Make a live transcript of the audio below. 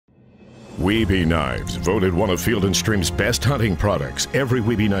Wiebe knives, voted one of Field & Stream's best hunting products. Every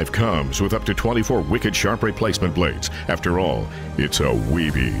Wiebe knife comes with up to 24 wicked sharp replacement blades. After all, it's a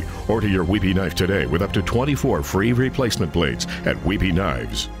Wiebe. Order your Wiebe knife today with up to 24 free replacement blades at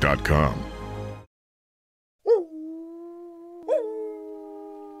WiebeKnives.com.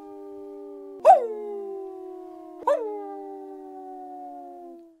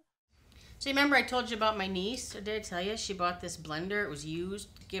 So you remember I told you about my niece? Or did I tell you? She bought this blender. It was used,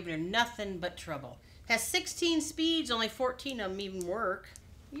 giving her nothing but trouble. It has 16 speeds, only 14 of them even work.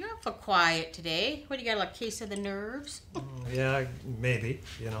 You're awful quiet today. What, you got, like, a case of the nerves? Yeah, maybe.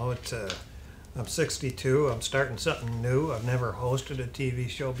 You know, I'm 62. I'm starting something new. I've never hosted a TV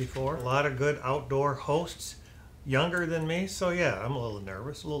show before. A lot of good outdoor hosts, younger than me. So yeah, I'm a little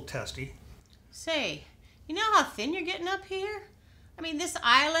nervous, a little testy. Say, you know how thin you're getting up here? I mean, this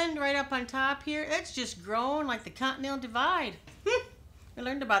island right up on top here, that's just grown like the Continental Divide. I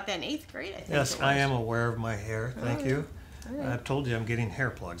learned about that in 8th grade, I think. Yes, I am aware of my hair. Thank you. Right. I've told you I'm getting hair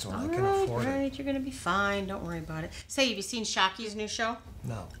plugs when I can afford it. You're going to be fine. Don't worry about it. Say, have you seen Shocky's new show?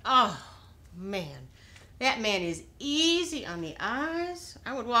 No. Oh, man. That man is easy on the eyes.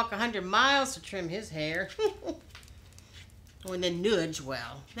 I would walk 100 miles to trim his hair. Oh, and then Nudge,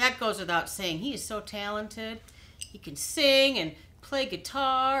 well, that goes without saying. He is so talented. He can sing and play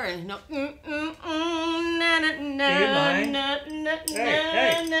guitar and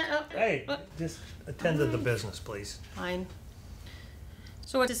Hey, just attend to the business, please. Fine.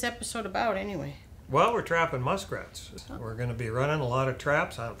 So what's this episode about anyway? Well, we're trapping muskrats. We're going to be running a lot of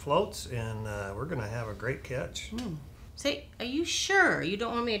traps on floats, and we're going to have a great catch. Say, are you sure you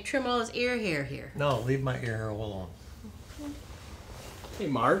don't want me to trim all his ear hair here? No, leave my ear hair alone. Hey,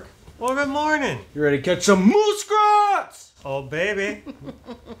 Mark. Well, good morning. You ready to catch some muskrats? Oh, baby.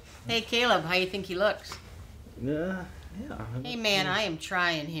 Hey, Caleb, how you think he looks? Yeah. Hey, man, I am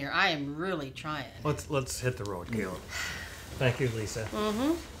trying here. I am really trying. Let's hit the road, Caleb. Thank you, Lisa.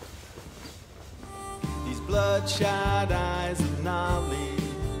 These bloodshot eyes of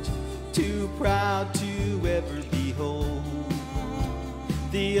knowledge, too proud to ever behold.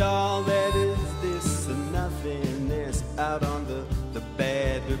 The all that is this and nothingness out on the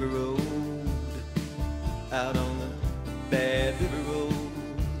bad river road. Out on the bad river road.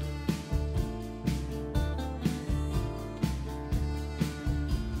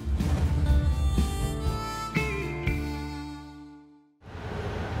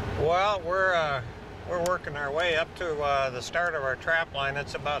 Well, we're working our way up to the start of our trap line.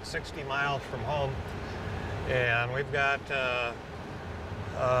 It's about 60 miles from home, and we've got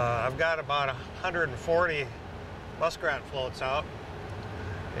I've got about 140 muskrat floats out,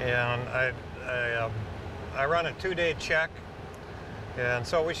 and I run a 2-day check, and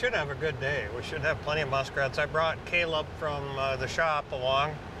so we should have a good day. We should have plenty of muskrats. I brought Caleb from the shop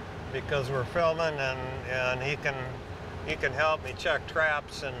along because we're filming, and he can help me check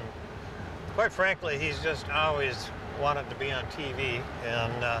traps, and quite frankly, he's just always wanted to be on TV,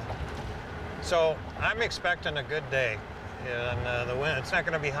 and so I'm expecting a good day. And the wind, it's not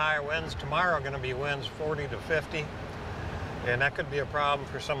going to be high winds. Tomorrow are going to be winds 40 to 50, and that could be a problem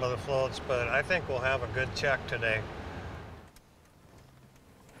for some of the floats, but I think we'll have a good check today.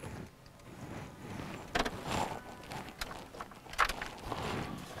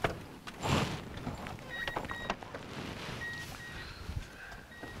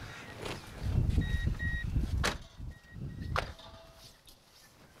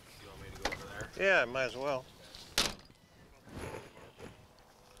 Yeah, might as well.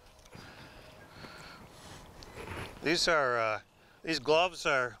 These gloves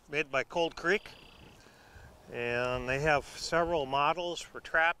are made by Cold Creek, and they have several models for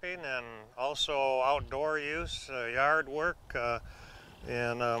trapping and also outdoor use, yard work,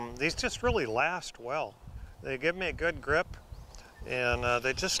 and these just really last well. They give me a good grip, and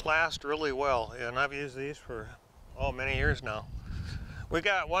they just last really well, and I've used these for many years now. We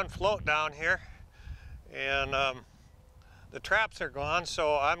got one float down here, and the traps are gone,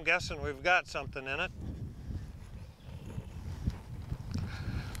 so I'm guessing we've got something in it.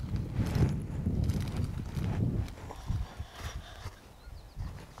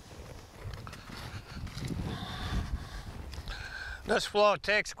 This float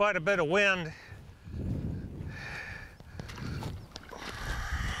takes quite a bit of wind.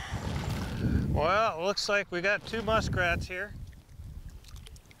 Well, it looks like we got 2 muskrats here.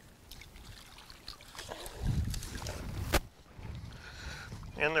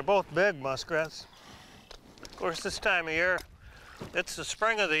 And they're both big muskrats. Of course, this time of year, it's the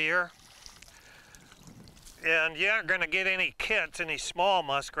spring of the year, and you aren't going to get any kits, any small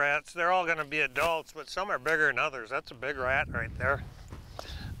muskrats. They're all going to be adults, but some are bigger than others. That's a big rat right there.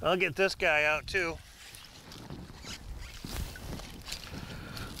 I'll get this guy out too.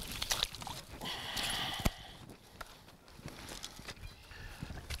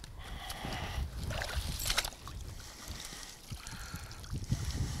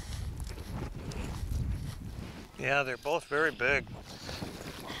 Yeah, they're both very big.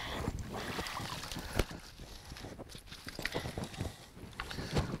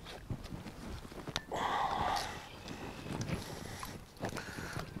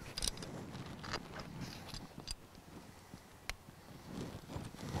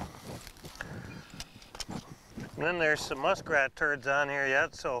 And then there's some muskrat turds on here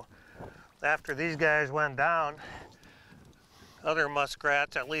yet, so after these guys went down, other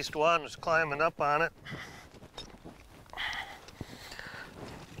muskrats, at least one, was climbing up on it.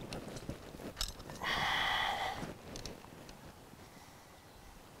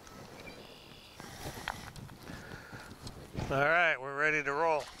 All right, we're ready to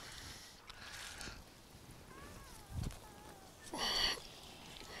roll.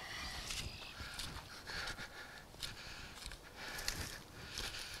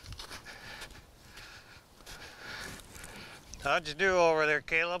 How'd you do over there,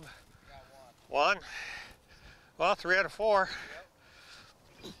 Caleb? Got one. One? Well, 3 out of 4.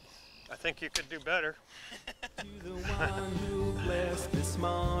 Yep. I think you could do better. To the one who blessed this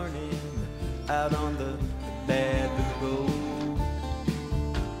morning out on the bad road.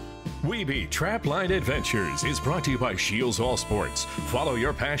 Wiebe Trapline Adventures is brought to you by Shields All Sports. Follow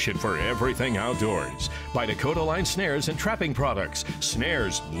your passion for everything outdoors. By Dakota Line Snares and Trapping Products.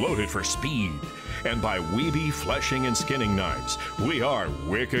 Snares loaded for speed. And by Wiebe Fleshing and Skinning Knives. We are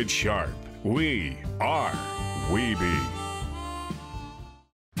wicked sharp. We are Wiebe.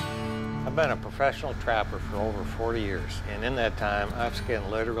 I've been a professional trapper for over 40 years, and in that time, I've skinned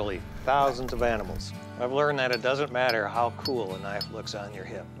literally thousands of animals. I've learned that it doesn't matter how cool a knife looks on your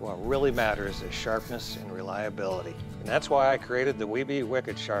hip. What really matters is sharpness and reliability. And that's why I created the Wiebe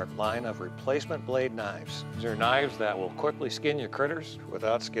Wicked Sharp line of replacement blade knives. These are knives that will quickly skin your critters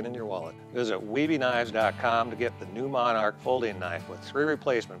without skinning your wallet. Visit WiebeKnives.com to get the new Monarch folding knife with 3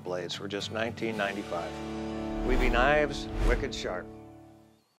 replacement blades for just $19.95. Wiebe Knives, Wicked Sharp.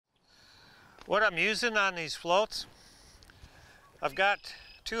 What I'm using on these floats, I've got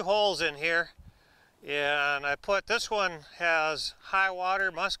 2 holes in here, and I put, this one has high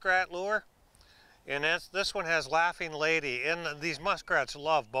water muskrat lure, and this one has laughing lady, and these muskrats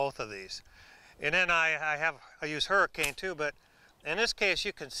love both of these. And then I use hurricane too, but in this case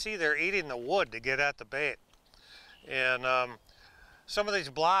you can see they're eating the wood to get at the bait. And some of these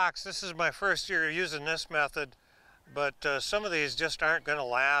blocks, this is my first year using this method, but some of these just aren't going to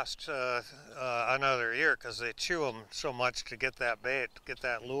last another year because they chew them so much to get that bait, to get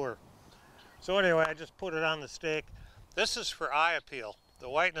that lure. So anyway, I just put it on the stake. This is for eye appeal. The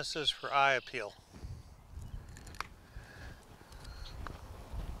whiteness is for eye appeal.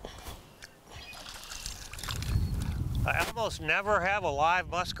 I almost never have a live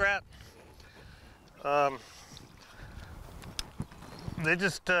muskrat. They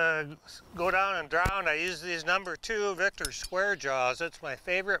just go down and drown. I use these number 2 Victor square jaws. It's my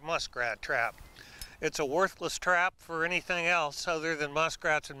favorite muskrat trap. It's a worthless trap for anything else other than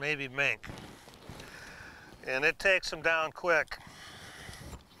muskrats and maybe mink. And it takes them down quick.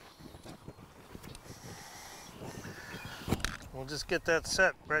 We'll just get that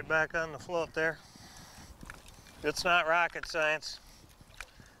set right back on the float there. It's not rocket science.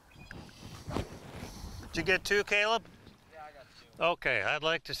 Did you get 2, Caleb? Yeah, I got 2. Okay, I'd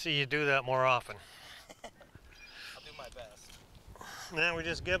like to see you do that more often. I'll do my best. And then we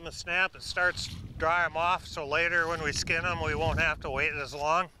just give them a snap. It starts to dry them off, so later when we skin them, we won't have to wait as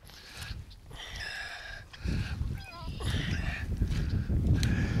long.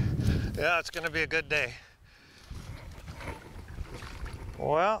 Yeah, it's going to be a good day.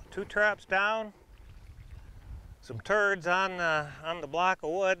 Well, 2 traps down, some turds on the block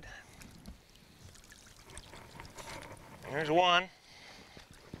of wood. There's one.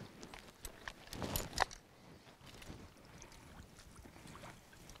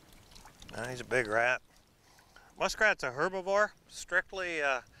 He's a big rat. Muskrat's a herbivore, strictly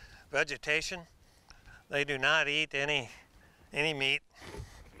vegetation. They do not eat any meat.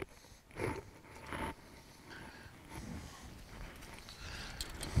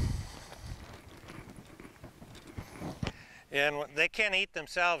 And they can't eat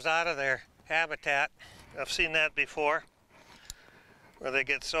themselves out of their habitat. I've seen that before, where they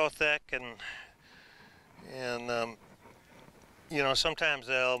get so thick and you know, sometimes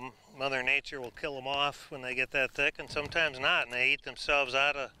Mother Nature will kill them off when they get that thick, and sometimes not, and they eat themselves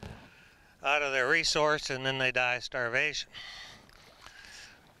out of their resource, and then they die of starvation.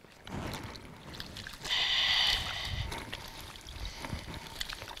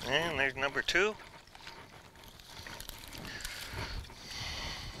 And there's number 2.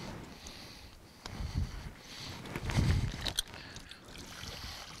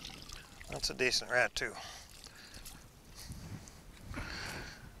 That's a decent rat too.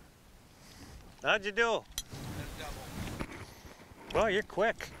 How'd you do? Well, you're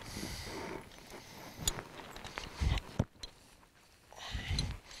quick.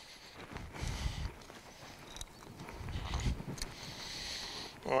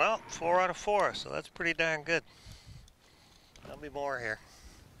 Well, 4 out of 4, so that's pretty darn good. There'll be more here.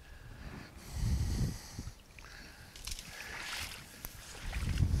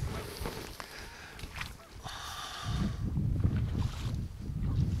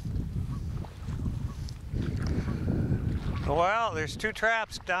 Well, there's 2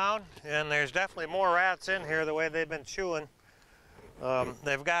 traps down, and there's definitely more rats in here the way they've been chewing.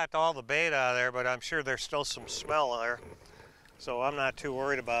 They've got all the bait out of there, but I'm sure there's still some smell there. So I'm not too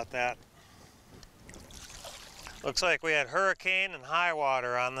worried about that. Looks like we had hurricane and high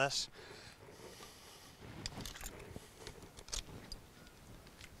water on this.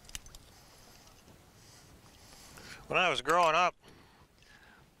 When I was growing up,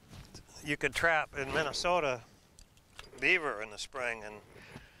 you could trap in Minnesota beaver in the spring,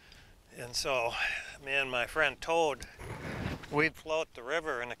 and so me and my friend Toad, we'd float the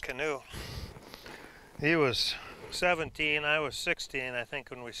river in a canoe. He was 17, I was 16, I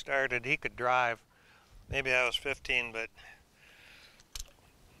think, when we started. He could drive. Maybe I was 15, but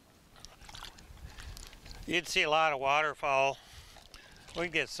you'd see a lot of waterfowl.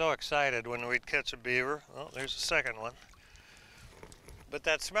 We'd get so excited when we'd catch a beaver. Oh, there's a second one. But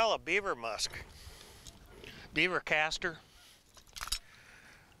that smell of beaver musk, beaver castor,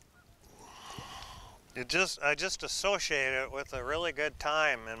 I just associate it with a really good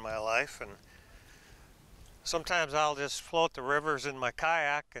time in my life. And sometimes I'll just float the rivers in my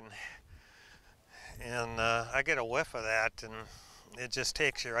kayak, and I get a whiff of that, and it just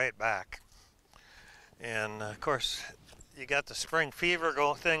takes you right back. And of course, you got the spring fever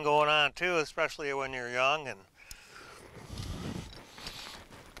thing going on too, especially when you're young. And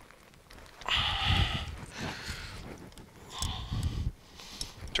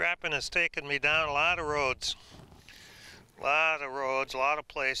trapping has taken me down a lot of roads, a lot of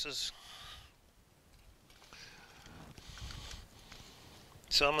places.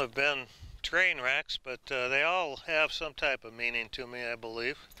 Some have been train wrecks, but they all have some type of meaning to me, I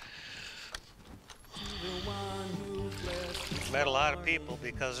believe. Met a lot of people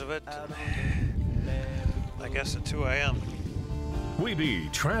because of it. I guess it's who I am.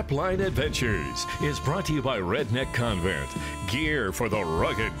 Wiebe Trapline Adventures is brought to you by Redneck Convent, gear for the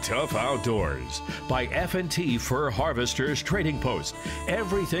rugged, tough outdoors. By F&T Fur Harvesters Trading Post,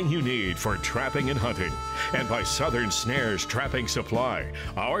 everything you need for trapping and hunting. And by Southern Snares Trapping Supply,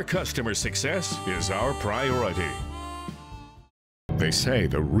 our customer success is our priority. They say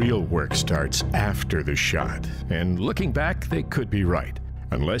the real work starts after the shot, and looking back, they could be right,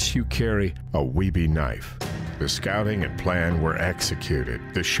 unless you carry a Wiebe knife. The scouting and plan were executed.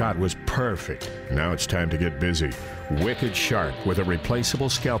 The shot was perfect. Now it's time to get busy. Wicked sharp with a replaceable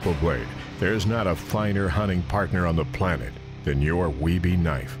scalpel blade. There's not a finer hunting partner on the planet than your Wiebe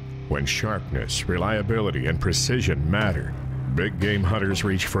knife. When sharpness, reliability, and precision matter, big game hunters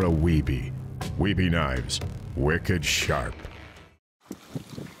reach for a Wiebe. Wiebe knives, wicked sharp.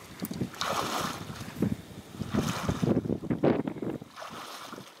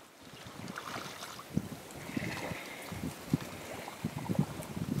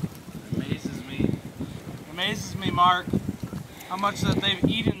 Amazes me, Mark, how much that they've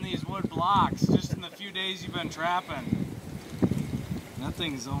eaten these wood blocks just in the few days you've been trapping. That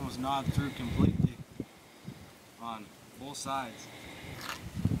thing's almost gnawed through completely on both sides.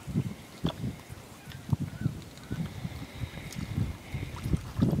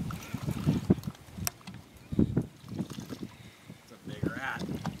 It's a big rat.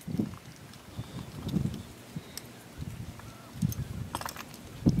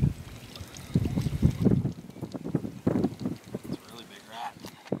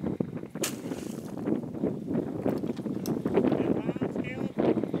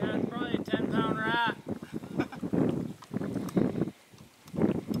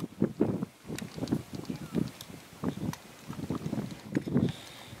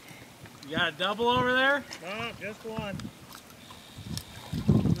 You got a double over there? No, just one.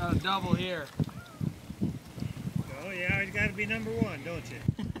 Got a double here. Oh yeah, it's got to be number 1, don't you?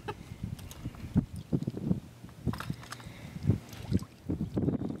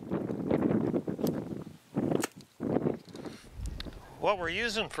 What we're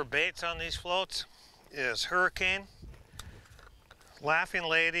using for baits on these floats is hurricane, Laughing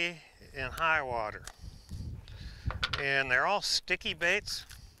Lady, and High Water. And they're all sticky baits,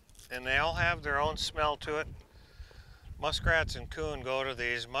 and they all have their own smell to it. Muskrats and coon go to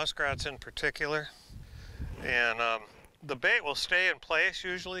these, muskrats in particular. And the bait will stay in place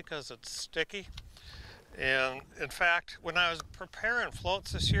usually because it's sticky. And in fact, when I was preparing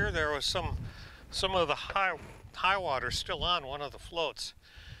floats this year, there was some of the high water still on one of the floats.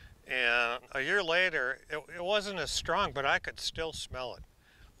 And a year later, it wasn't as strong, but I could still smell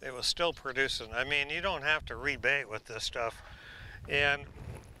it. It was still producing. I mean, you don't have to rebait with this stuff. And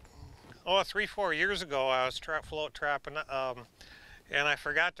 3-4 years ago, I was float trapping, and I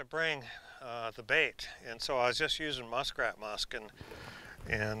forgot to bring the bait, and so I was just using muskrat musk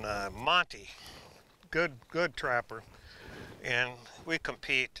and Monty, good trapper, and we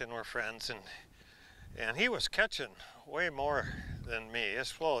compete and we're friends, and he was catching way more than me.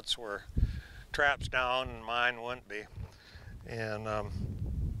 His floats were traps down and mine wouldn't be. And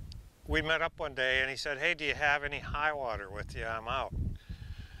we met up one day and he said, "Hey, do you have any high water with you? I'm out."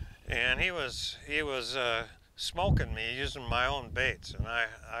 And he was smoking me using my own baits, and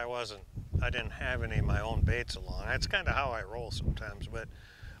I didn't have any of my own baits along. That's kind of how I roll sometimes, but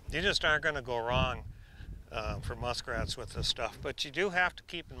you just aren't going to go wrong for muskrats with this stuff. But you do have to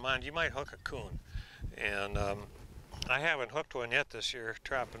keep in mind you might hook a coon, and I haven't hooked one yet this year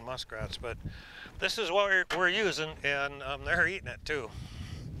trapping muskrats, but this is what we're using, and they're eating it too.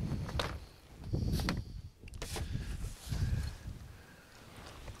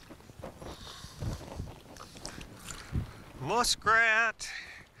 Muskrat.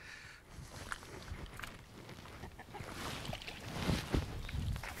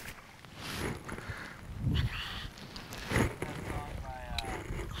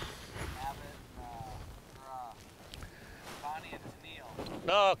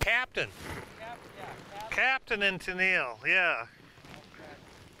 No, Captain. Captain and Tennille, yeah.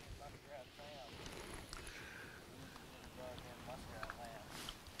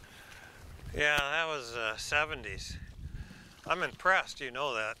 Yeah, that was 70s. I'm impressed, you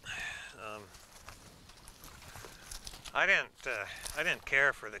know that. I didn't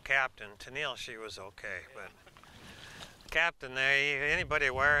care for the Captain. Tennille, she was okay, but Captain, anybody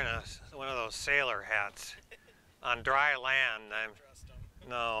wearing one of those sailor hats on dry land,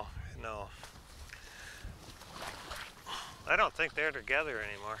 no. I don't think they're together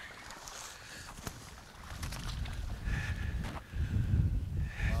anymore.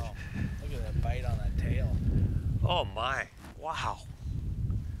 Wow, look at that bite on that tail. Oh my, wow.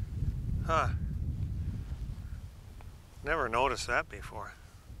 Huh. Never noticed that before.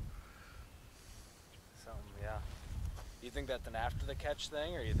 Something, yeah. You think that's an after the catch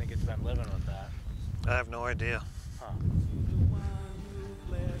thing, or you think it's been living with that? I have no idea. Huh.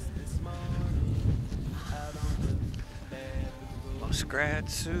 Muskrat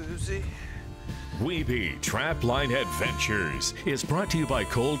Susie. Wiebe Trapline Adventures is brought to you by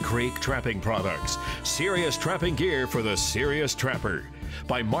Cold Creek Trapping Products, serious trapping gear for the serious trapper.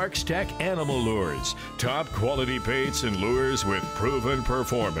 By Steck Animal Lures, top quality baits and lures with proven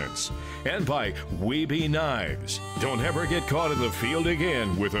performance. And by Wiebe Knives. Don't ever get caught in the field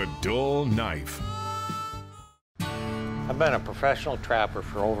again with a dull knife. I've been a professional trapper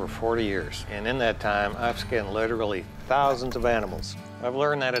for over 40 years, and in that time, I've skinned literally thousands of animals. I've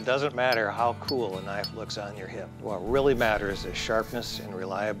learned that it doesn't matter how cool a knife looks on your hip. What really matters is sharpness and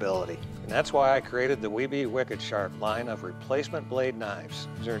reliability. And that's why I created the Wiebe Wicked Sharp line of replacement blade knives.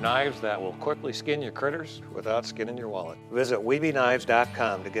 These are knives that will quickly skin your critters without skinning your wallet. Visit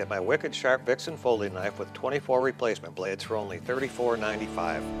WiebeKnives.com to get my Wicked Sharp Vixen folding knife with 24 replacement blades for only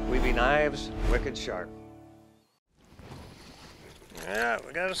 $34.95. Wiebe Knives, Wicked Sharp. Yeah,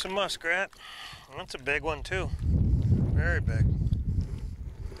 we got us a muskrat. That's a big one too. Very big.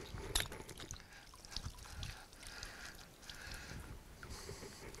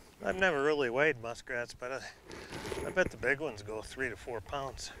 I've never really weighed muskrats, but I bet the big ones go 3 to 4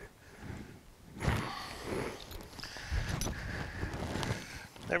 pounds.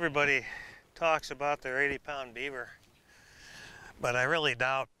 Everybody talks about their 80-pound beaver, but I really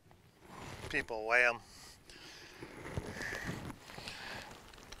doubt people weigh them.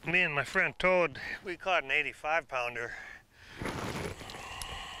 Me and my friend Toad, we caught an 85-pounder,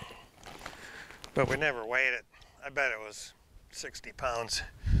 but we never weighed it. I bet it was 60 pounds.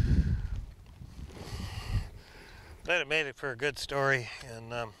 But it made it for a good story,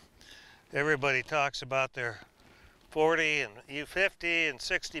 and everybody talks about their 40 and U50 and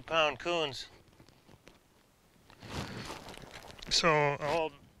 60-pound coons.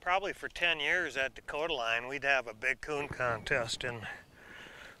 So, probably for 10 years at Dakota Line, we'd have a big coon contest, and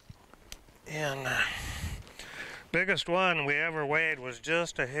Biggest one we ever weighed was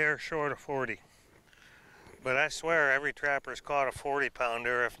just a hair short of 40. But I swear every trapper's caught a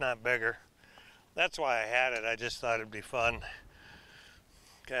 40-pounder, if not bigger. That's why I had it. I just thought it'd be fun.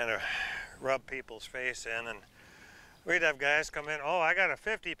 Kind of rub people's face in, and we'd have guys come in, oh, I got a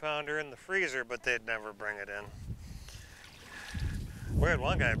 50-pounder in the freezer, but they'd never bring it in. We had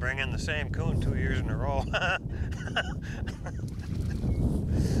one guy bring in the same coon 2 years in a row.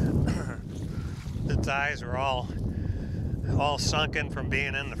 Its eyes were all sunken from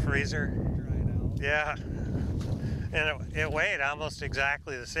being in the freezer. Yeah. And it weighed almost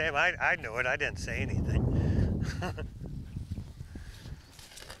exactly the same. I knew it. I didn't say anything.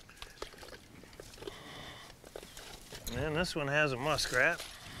 And this one has a muskrat.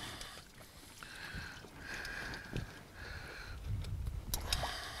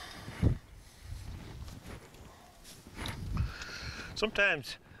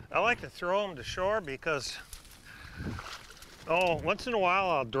 Sometimes I like to throw them to shore because, once in a while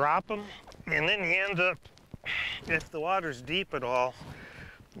I'll drop them, and then you end up, if the water's deep at all,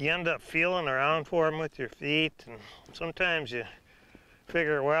 you end up feeling around for them with your feet, and sometimes you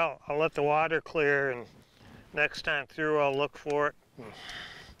figure, well, I'll let the water clear, and next time through I'll look for it.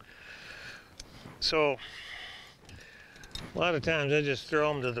 So a lot of times I just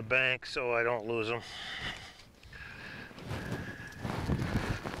throw them to the bank so I don't lose them.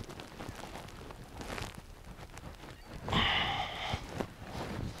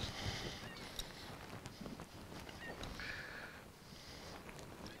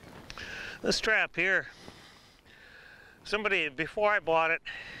 This trap here, somebody, before I bought it,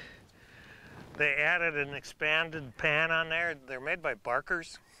 they added an expanded pan on there. They're made by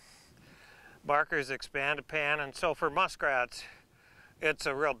Barker's. Barker's expanded pan, and so for muskrats, it's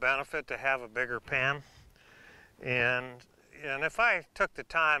a real benefit to have a bigger pan. And if I took the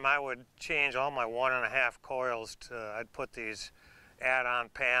time, I would change all my 1.5 coils to, I'd put these add-on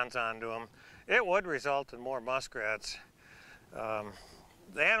pans onto them. It would result in more muskrats.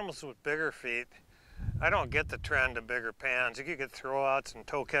 The animals with bigger feet, I don't get the trend of bigger pans. You could get throwouts and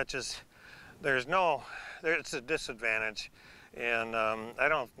toe catches. It's a disadvantage. And I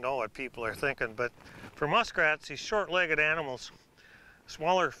don't know what people are thinking, but for muskrats, these short-legged animals,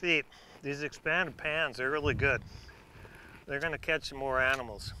 smaller feet, these expanded pans, they're really good. They're gonna catch some more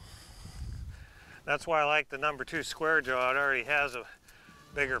animals. That's why I like the number 2 square jaw. It already has a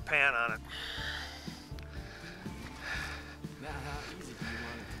bigger pan on it.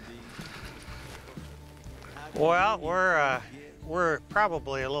 Well, we're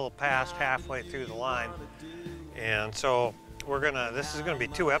probably a little past halfway through the line, and so this is gonna be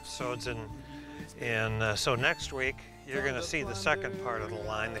 2 episodes, and so next week you're gonna see the second part of the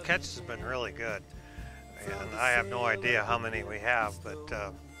line. The catch has been really good, and I have no idea how many we have,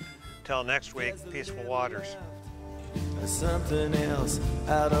 but till next week, peaceful waters. There's something else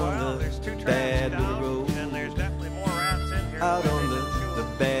out on the bad river road, and there's definitely more rats in here. out on the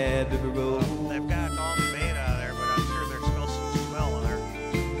bad river road. They've got all the bait out of there, but I'm sure there's still some smell in there.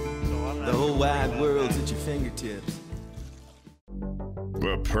 So I'm not The whole wide world's at your fingertips.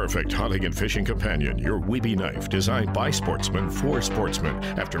 The perfect hunting and fishing companion, your Wiebe knife, designed by sportsmen for sportsmen.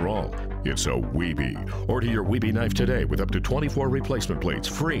 After all, it's a Wiebe. Order your Wiebe knife today with up to 24 replacement blades,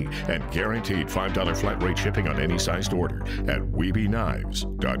 free and guaranteed $5 flat rate shipping on any sized order at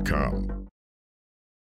WiebeKnives.com.